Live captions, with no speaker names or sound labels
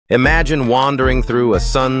Imagine wandering through a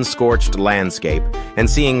sun-scorched landscape and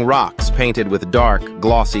seeing rocks painted with dark,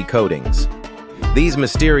 glossy coatings. These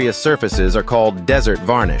mysterious surfaces are called desert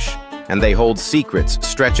varnish, and they hold secrets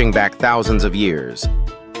stretching back thousands of years.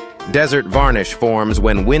 Desert varnish forms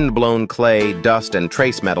when wind-blown clay, dust, and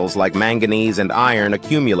trace metals like manganese and iron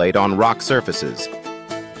accumulate on rock surfaces.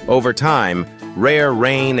 Over time, rare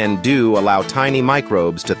rain and dew allow tiny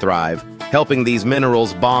microbes to thrive, helping these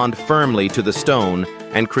minerals bond firmly to the stone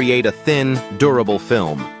and create a thin, durable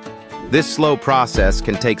film. This slow process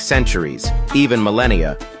can take centuries, even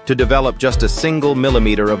millennia, to develop just a single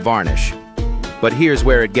millimeter of varnish. But here's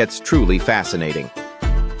where it gets truly fascinating.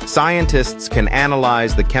 Scientists can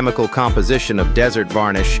analyze the chemical composition of desert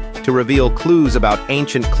varnish to reveal clues about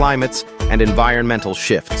ancient climates and environmental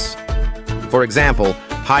shifts. For example,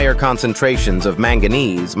 higher concentrations of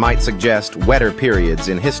manganese might suggest wetter periods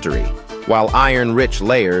in history, while iron-rich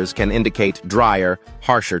layers can indicate drier,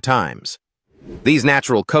 harsher times. These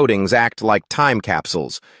natural coatings act like time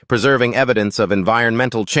capsules, preserving evidence of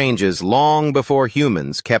environmental changes long before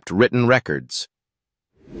humans kept written records.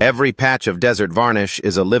 Every patch of desert varnish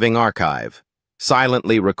is a living archive,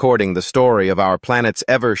 silently recording the story of our planet's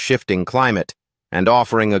ever-shifting climate and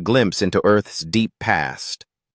offering a glimpse into Earth's deep past.